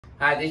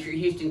Hi, this is your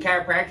Houston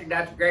chiropractor,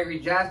 Dr. Gregory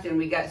Johnston.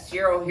 We got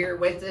Cyril here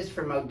with us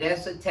from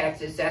Odessa,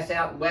 Texas. That's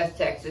out in West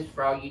Texas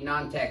for all you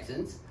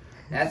non-Texans.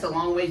 That's a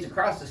long ways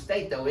across the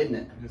state, though, isn't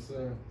it? Yes,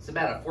 sir. It's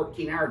about a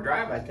 14-hour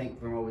drive, I think,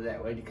 from over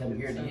that way to come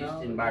here to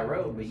Houston by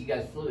road. But you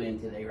guys flew in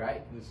today,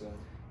 right? Yes, sir.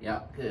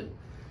 Yeah, good.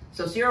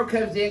 So Cyril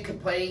comes in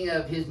complaining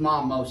of his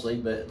mom mostly,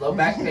 but low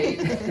back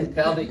pain,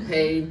 pelvic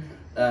pain,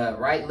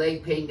 right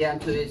leg pain down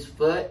to his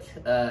foot,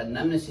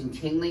 numbness and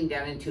tingling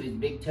down into his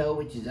big toe,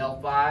 which is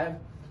L5,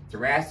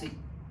 thoracic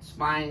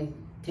spine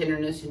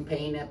tenderness and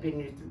pain up in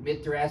your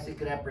mid-thoracic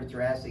and upper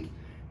thoracic,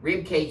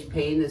 rib cage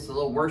pain that's a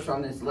little worse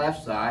on this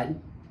left side.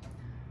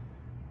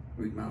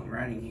 Read my own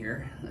writing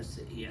here. Let's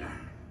see, yeah.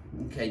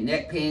 Okay,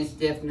 neck pain,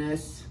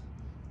 stiffness.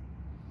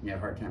 You have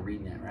a hard time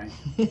reading that, right?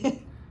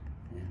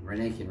 Yeah,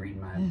 Renee can read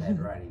my bad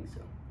writing,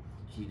 so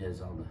she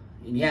does all the...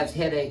 And he has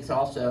headaches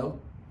also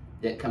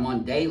that come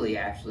on daily,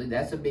 actually.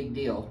 That's a big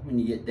deal when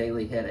you get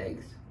daily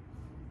headaches.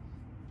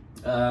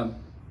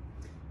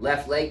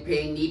 Left leg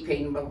pain, knee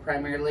pain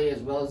primarily,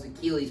 as well as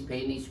Achilles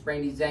pain. He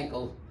sprained his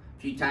ankle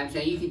a few times.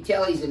 Now you can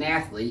tell he's an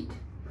athlete.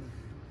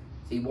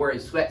 He wore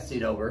his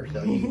sweatsuit over,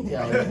 so you can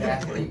tell he's an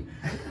athlete.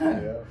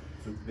 Yeah,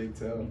 it's a big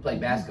toe. You play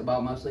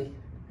basketball mostly?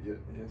 Yeah,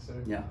 yes,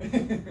 sir. Yeah. He's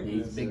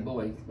Yes, a big sir.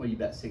 boy. What are you,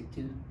 about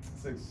 6'2"?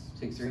 6'3"?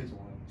 6'1"?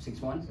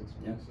 6'1",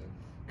 Yeah. yes, sir.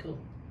 Cool.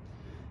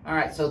 All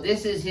right, so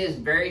this is his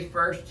very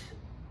first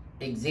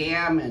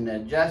exam and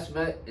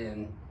adjustment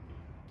and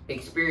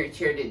experience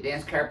here at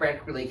Advanced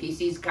Chiropractic Relief. He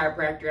sees a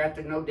chiropractor out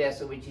there in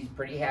Odessa, which he's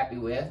pretty happy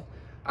with.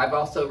 I've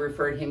also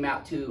referred him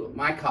out to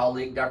my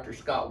colleague, Dr.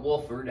 Scott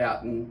Wolford,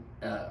 out in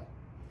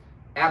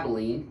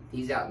Abilene.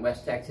 He's out in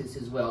West Texas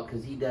as well,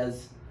 because he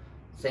does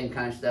the same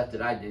kind of stuff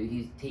that I do.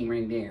 He's team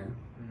ring there.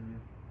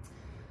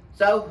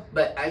 So,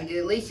 but at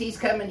least he's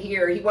coming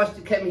here. He wants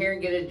to come here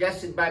and get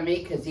adjusted by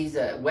me because he's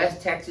a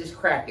West Texas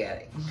crack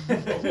addict.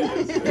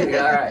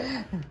 All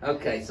right.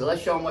 Okay, so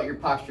let's show him what your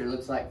posture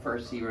looks like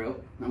first, Cyril.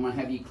 I'm going to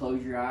have you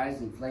close your eyes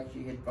and flex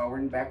your head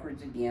forward and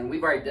backwards again.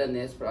 We've already done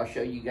this, but I'll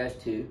show you guys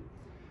too.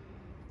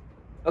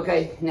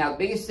 Okay, now the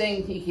biggest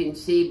thing you can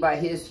see by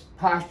his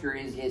posture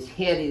is his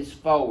head is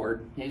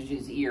forward. Here's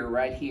his ear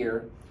right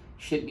here.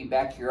 Should be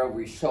back here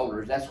over his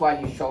shoulders. That's why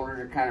his shoulders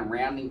are kind of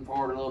rounding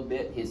forward a little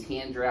bit. His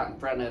hands are out in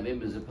front of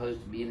him as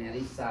opposed to being at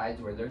his sides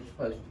where they're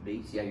supposed to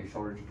be. See how your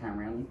shoulders are kind of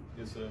rounding?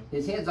 Yes, sir.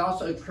 His head's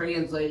also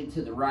translated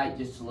to the right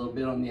just a little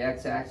bit on the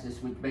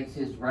x-axis, which makes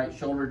his right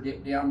shoulder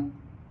dip down.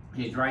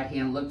 His right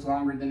hand looks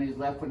longer than his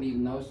left one,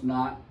 even though it's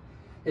not.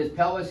 His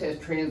pelvis has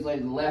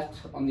translated left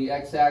on the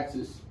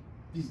x-axis.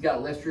 He's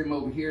got less room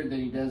over here than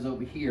he does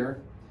over here.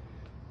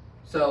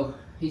 So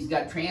he's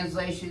got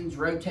translations,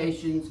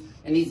 rotations,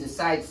 and he's a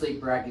side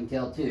sleeper, I can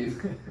tell too.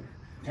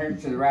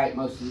 Turns to the right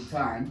most of the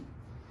time,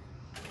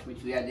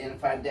 which we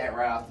identified that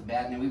right off the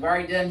bat. And then we've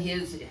already done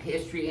his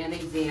history and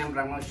exam,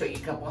 but I'm going to show you a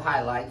couple of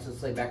highlights.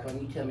 Let's lay back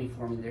on you. Tell me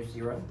for me there,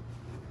 Cyril.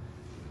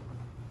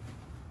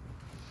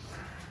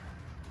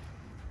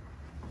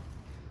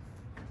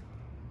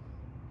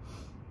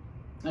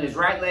 And his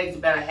right leg's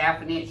about a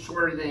 ½ inch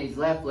shorter than his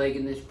left leg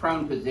in this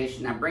prone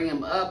position. I bring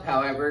him up,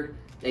 however,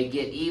 they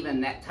get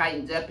even. That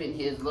tightens up in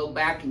his low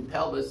back and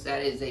pelvis.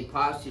 That is a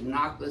positive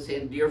Knockless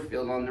and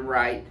Deerfield on the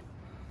right.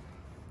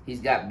 He's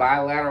got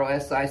bilateral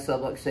SI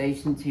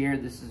subluxations here.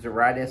 This is the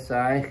right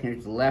SI.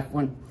 Here's the left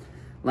one.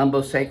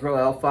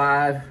 Lumbosacral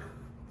L5.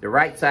 The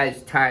right side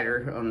is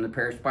tighter on the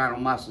paraspinal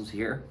muscles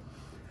here.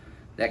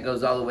 That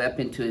goes all the way up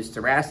into his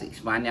thoracic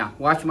spine. Now,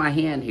 watch my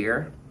hand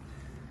here.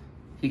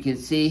 You can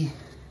see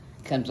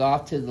comes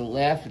off to the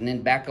left and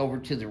then back over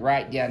to the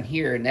right down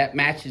here, and that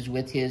matches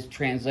with his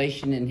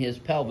translation in his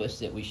pelvis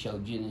that we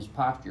showed you in his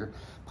posture.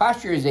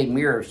 Posture is a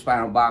mirror of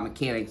spinal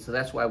biomechanics, so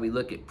that's why we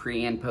look at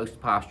pre and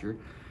post posture.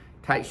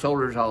 Tight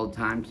shoulders all the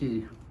time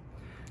too.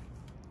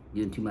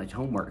 Doing too much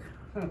homework.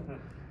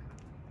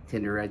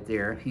 Tender right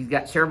there. He's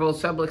got several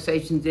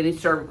subluxations in his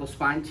cervical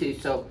spine too,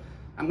 so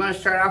I'm going to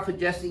start off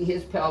adjusting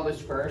his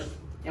pelvis first,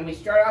 and we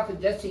start off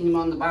adjusting him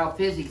on the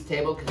BioPhysics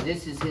table because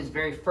this is his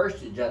very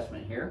first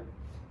adjustment here.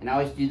 And I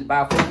always do the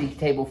BioPhysics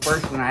table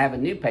first when I have a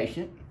new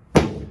patient.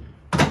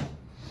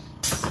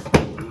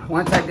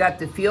 Once I got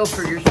the feel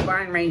for your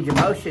spine range of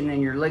motion and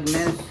your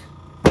ligamentous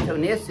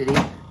tonicity,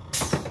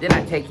 then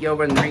I take you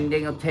over in the ring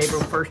dingle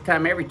table first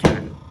time every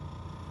time.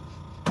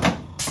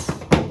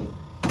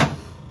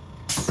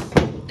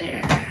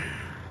 There.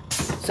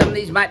 Some of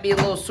these might be a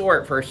little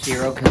sore at first,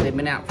 Cyril, because they've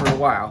been out for a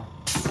while.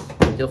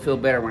 They'll feel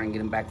better when I get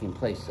them back in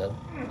place, though.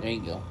 There you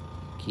go.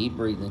 Keep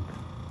breathing.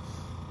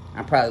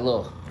 I'm probably a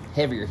little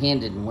heavier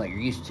handed than what you're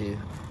used to.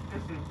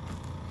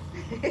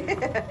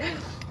 There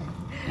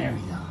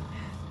we go.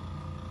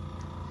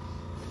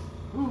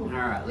 All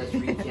right, let's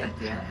recheck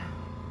that.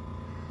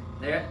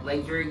 There,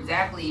 legs are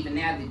exactly even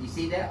now. Did you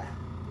see that?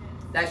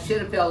 That should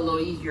have felt a little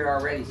easier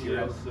already,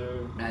 Cyril. Yes,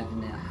 sir.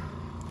 Imagine that.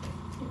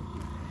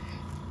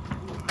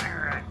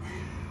 All right.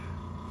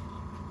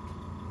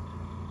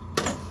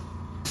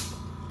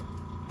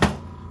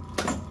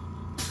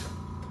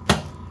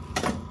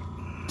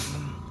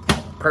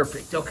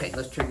 Perfect. Okay,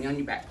 let's turn you on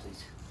your back,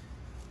 please.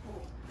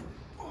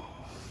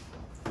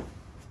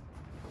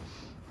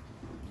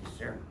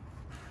 sir.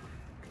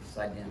 Okay,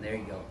 slide down. There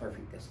you go.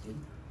 Perfect. That's good.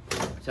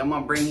 So I'm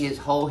going to bring his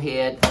whole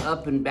head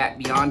up and back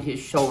beyond his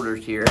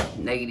shoulders here.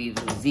 Negative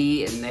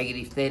Z and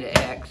negative theta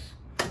X.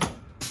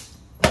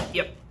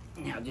 Yep.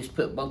 Now just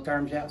put both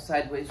arms out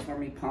sideways for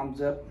me,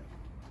 palms up.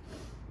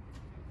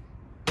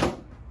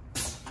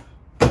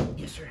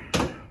 Yes, sir.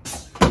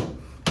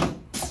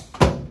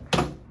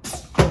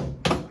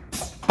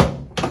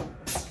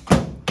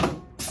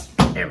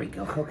 There we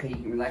go. Okay, you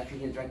can relax your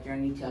hands right there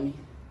on your tummy.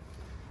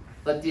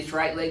 Let this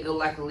right leg go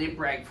like a limp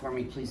rag for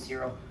me, please,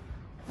 Ciro.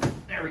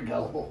 There we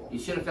go. You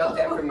should have felt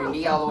that from your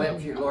knee all the way up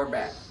to your lower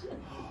back.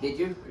 Did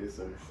you? Yes,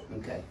 sir.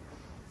 Okay.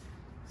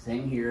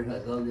 Same here.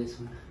 Let go of this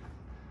one.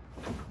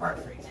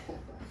 Perfect.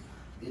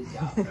 Good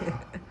job.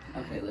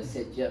 Okay, let's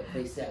set you up,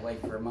 face that way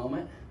for a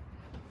moment.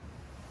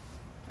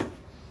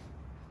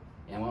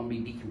 And I'm going to be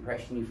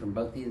decompressing you from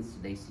both ends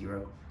today,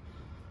 Ciro.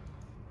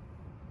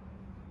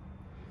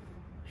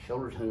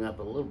 Shoulders hung up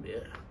a little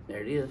bit.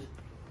 There it is.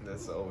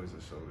 That's always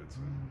a shoulder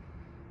too.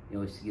 You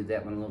always give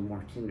that one a little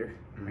more tender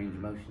range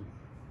of motion.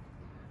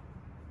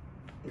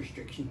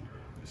 Restriction.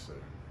 Yes, sir.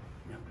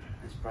 Yep.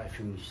 That's probably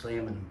from you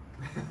slamming them.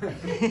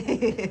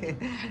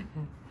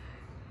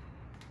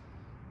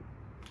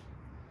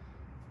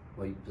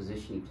 What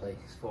position you play?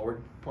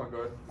 Forward? Point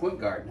guard. Point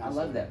guard. I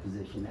love that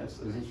position. That's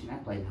the position I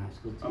played in high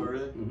school too. Oh,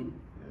 really? Mm-hmm.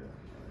 Yeah.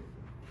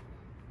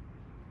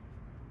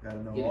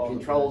 Gotta know Get to all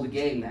control the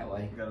positions. game that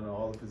way. You gotta know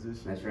all the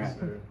positions. That's yes, right.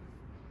 Sir.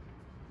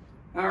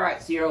 All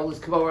right, Ciro, let's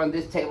come over on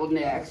this table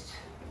next.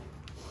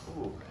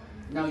 Ooh.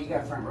 No, you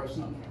got front row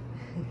seat.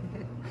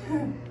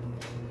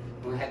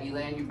 We'll have you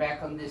lay on your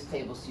back on this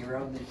table,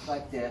 Ciro, just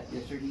like that.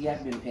 Yes, sir. You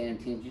have been paying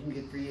attention.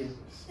 Good for you.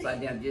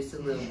 Slide down just a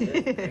little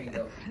bit. There you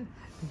go.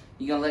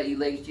 You're gonna let your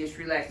legs just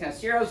relax. Now,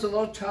 Ciro's a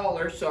little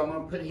taller, so I'm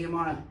gonna put him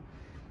on an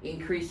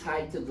increased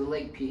height of the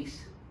leg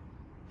piece.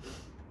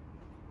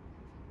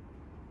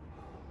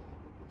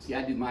 See,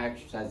 I do my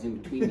exercise in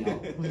between y'all.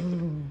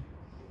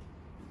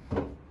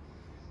 All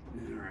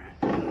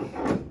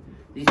right.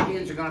 These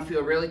pins are gonna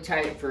feel really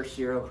tight at first,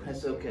 Ciro.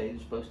 That's okay. They're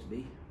supposed to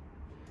be.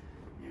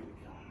 There we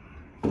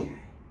go. Okay.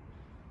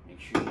 Make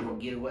sure you don't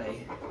get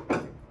away.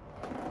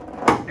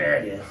 There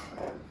it is.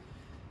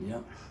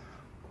 Yep.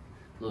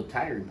 A little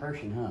tighter in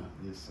person, huh?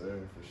 Yes,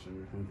 sir, for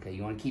sure. Okay,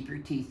 you want to keep your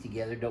teeth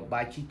together. Don't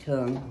bite your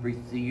tongue.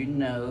 Breathe through your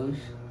nose.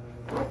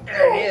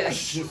 There it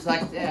is. Just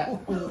like that.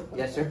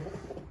 Yes, sir.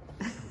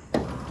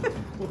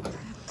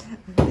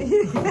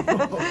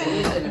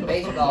 He's in a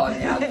baseball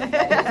now.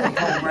 That's a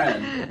home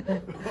run.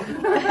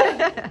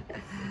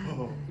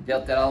 You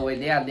felt that all the way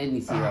down, didn't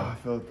you, Ciro? I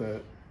felt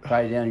that.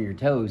 Probably down to your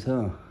toes,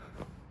 huh?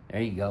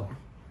 There you go.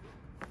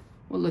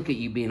 Well, look at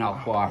you being all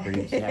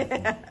cooperative.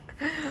 Yeah.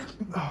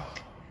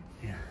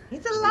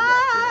 He's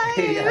alive!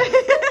 Yeah.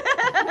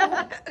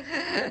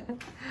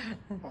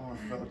 Oh, I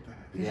felt that.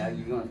 Yeah,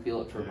 you're going to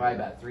feel it for probably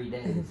about 3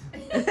 days.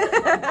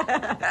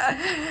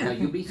 Now,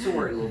 you'll be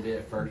sore a little bit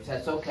at first.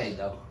 That's okay,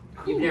 though.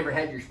 You've never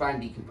had your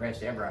spine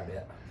decompressed ever, I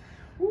bet.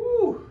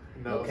 Woo!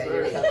 No, okay,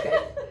 sir.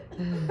 okay.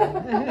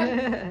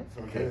 It's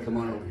Okay, come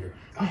on over here.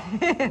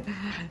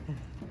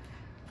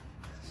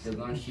 Still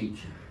going to shoot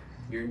you.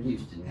 You're in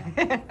Houston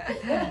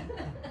now.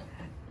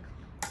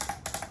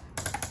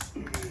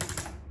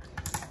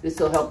 This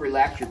will help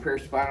relax your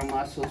paraspinal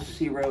muscles,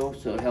 Ciro,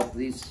 so it'll help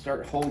these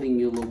start holding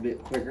you a little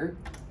bit quicker.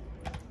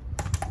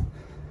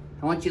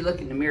 I want you to look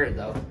in the mirror,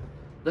 though.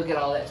 Look at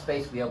all that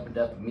space we opened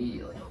up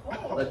immediately.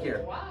 Look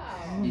here. Wow.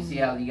 You see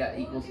how you got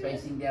equal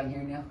spacing down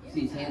here now?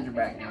 See, his hands are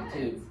back now,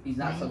 too. He's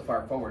not so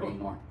far forward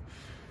anymore.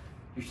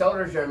 Your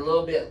shoulders are a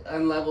little bit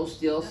unlevel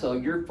still, so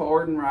you're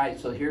forward and right.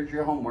 So here's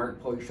your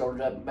homework. Pull your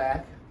shoulders up and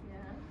back. Yeah.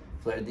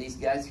 Flare these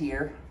guys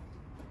here.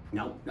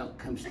 Nope, nope.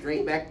 Come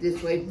straight back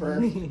this way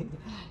first.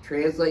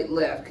 Translate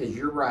left because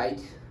you're right.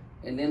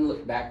 And then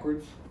look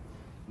backwards.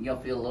 You'll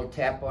feel a little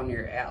tap on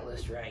your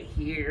atlas right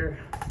here.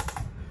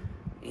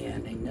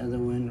 And another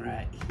one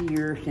right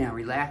here. Now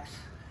relax.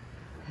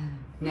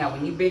 Now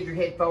when you bend your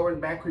head forward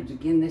and backwards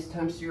again this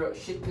time, Ciro, it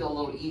should feel a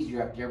little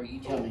easier up there, but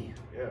you tell me.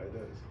 Yeah, it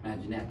does.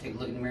 Imagine that. Take a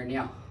look in the mirror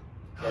now.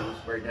 Have you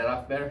squared that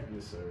off better?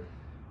 Yes, sir.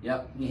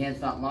 Yep. Your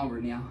hand's not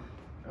longer now.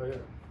 Oh, yeah.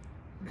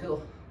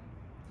 Cool.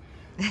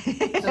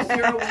 So,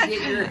 Ciro, we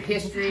did your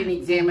history and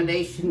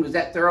examination. Was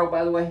that thorough,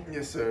 by the way?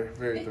 Yes, sir.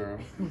 Very thorough.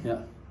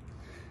 Yeah.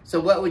 So,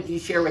 what would you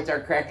share with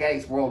our crack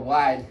addicts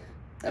worldwide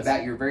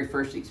about your very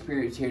first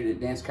experience here at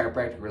Advanced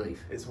Chiropractic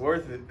Relief? It's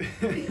worth it.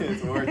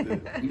 It's worth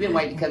it. You've been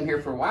waiting to come here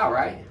for a while,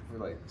 right? For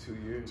like 2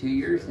 years. 2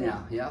 years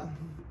now, yeah.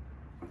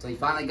 So you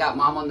finally got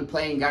Mom on the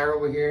plane, got her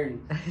over here, and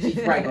she's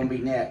probably going to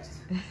be next.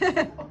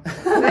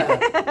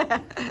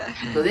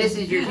 So this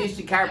is your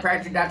Houston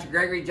chiropractor, Dr.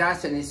 Gregory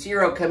Johnson, and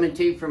Ciro coming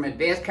to you from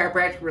Advanced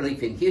Chiropractic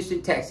Relief in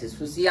Houston, Texas.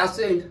 We'll see y'all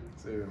soon.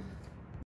 Soon.